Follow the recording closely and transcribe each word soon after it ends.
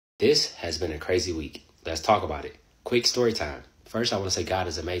This has been a crazy week. Let's talk about it. Quick story time. First, I want to say God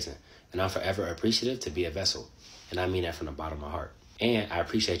is amazing, and I'm forever appreciative to be a vessel. And I mean that from the bottom of my heart. And I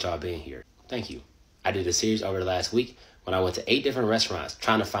appreciate y'all being here. Thank you. I did a series over the last week when I went to 8 different restaurants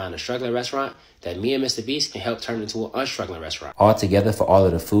trying to find a struggling restaurant that me and Mr. Beast can help turn into an unstruggling restaurant. Altogether, for all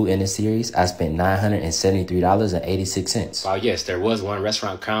of the food in this series, I spent $973.86. While yes, there was one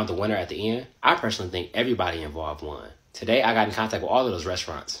restaurant crowned the winner at the end, I personally think everybody involved won. Today, I got in contact with all of those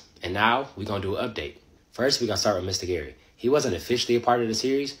restaurants. And now, we're going to do an update. First, we're going to start with Mr. Gary. He wasn't officially a part of the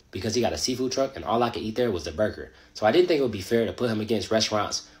series because he got a seafood truck and all I could eat there was the burger. So I didn't think it would be fair to put him against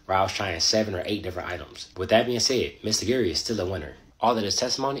restaurants where I was trying 7 or 8 different items. With that being said, Mr. Gary is still a winner. All of this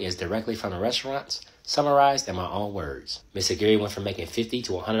testimony is directly from the restaurants, summarized in my own words. Mr. Gary went from making $50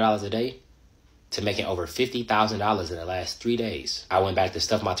 to $100 a day to making over $50,000 in the last 3 days. I went back to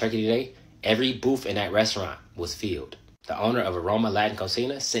stuff my turkey today. Every booth in that restaurant was filled. The owner of Aroma Latin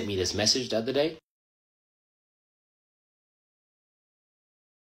Cocina sent me this message the other day.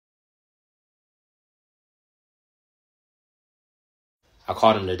 I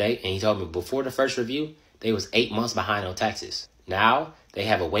called him today and he told me before the first review, they was 8 months behind on taxes. Now, they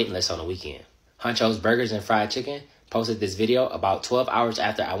have a waiting list on the weekend. Huncho's Burgers and Fried Chicken posted this video about 12 hours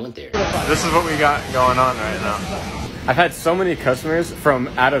after I went there. This is what we got going on right now. I've had so many customers from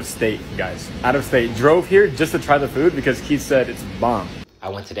out of state, guys. Out of state. Drove here just to try the food because Keith said it's bomb. I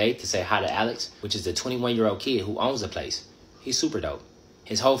went today to say hi to Alex, which is the 21-year-old kid who owns the place. He's super dope.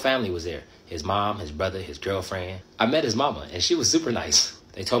 His whole family was there. His mom, his brother, his girlfriend. I met his mama, and she was super nice.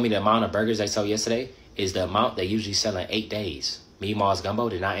 They told me the amount of burgers they sold yesterday is the amount they usually sell in 8 days. Meemaw's Gumbo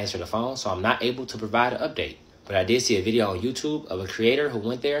did not answer the phone, so I'm not able to provide an update. But I did see a video on YouTube of a creator who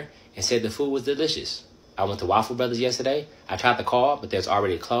went there and said the food was delicious. I went to Waffle Brothers yesterday. I tried to call, but they was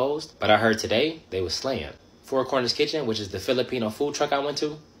already closed. But I heard today they was slammed. Four Corners Kitchen, which is the Filipino food truck I went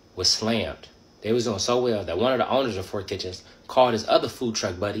to, was slammed. They was doing so well that one of the owners of Four Kitchens called his other food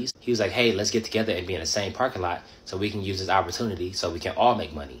truck buddies. He was like, hey, let's get together and be in the same parking lot so we can use this opportunity so we can all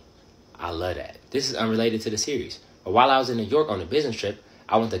make money. I love that. This is unrelated to the series. But while I was in New York on a business trip,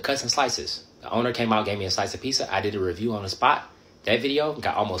 I went to Cuts and Slices. The owner came out, gave me a slice of pizza. I did a review on the spot. That video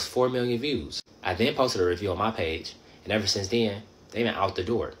got almost 4 million views. I then posted a review on my page. And ever since then, they've been out the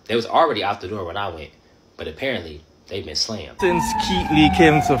door. They was already out the door when I went. But apparently, they've been slammed. Since Keith Lee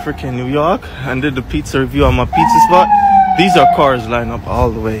came to freaking New York and did the pizza review on my pizza spot, these are cars lined up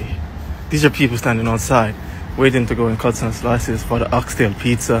all the way. These are people standing outside, waiting to go in Cuts and Slices for the oxtail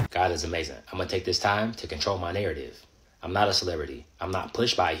pizza. God is amazing. I'm going to take this time to control my narrative. I'm not a celebrity. I'm not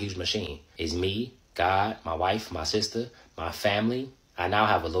pushed by a huge machine. It's me, God, my wife, my sister, my family. I now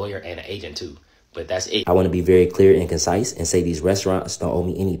have a lawyer and an agent too. But that's it. I want to be very clear and concise and say these restaurants don't owe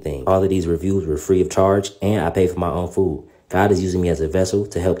me anything. All of these reviews were free of charge and I pay for my own food. God is using me as a vessel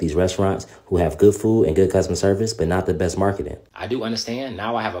to help these restaurants who have good food and good customer service, but not the best marketing. I do understand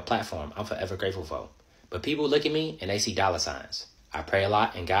now I have a platform I'm forever grateful for. But people look at me and they see dollar signs. I pray a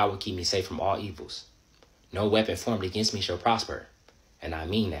lot and God will keep me safe from all evils. No weapon formed against me shall prosper. And I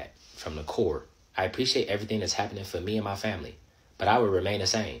mean that from the core. I appreciate everything that's happening for me and my family, but I will remain the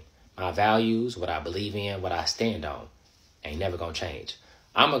same. My values, what I believe in, what I stand on, ain't never gonna change.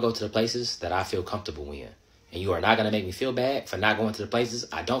 I'm gonna go to the places that I feel comfortable in. And you are not gonna make me feel bad for not going to the places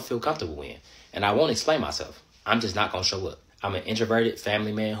I don't feel comfortable in. And I won't explain myself. I'm just not gonna show up. I'm an introverted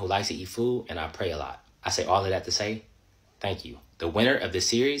family man who likes to eat food and I pray a lot. I say all of that to say, thank you. The winner of this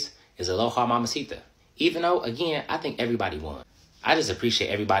series is Aloha Mamacita. Even though, again, I think everybody won. I just appreciate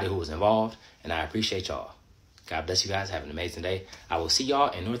everybody who was involved and I appreciate y'all. God bless you guys. Have an amazing day. I will see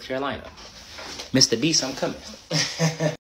y'all in North Carolina. Mr. Beast, I'm coming.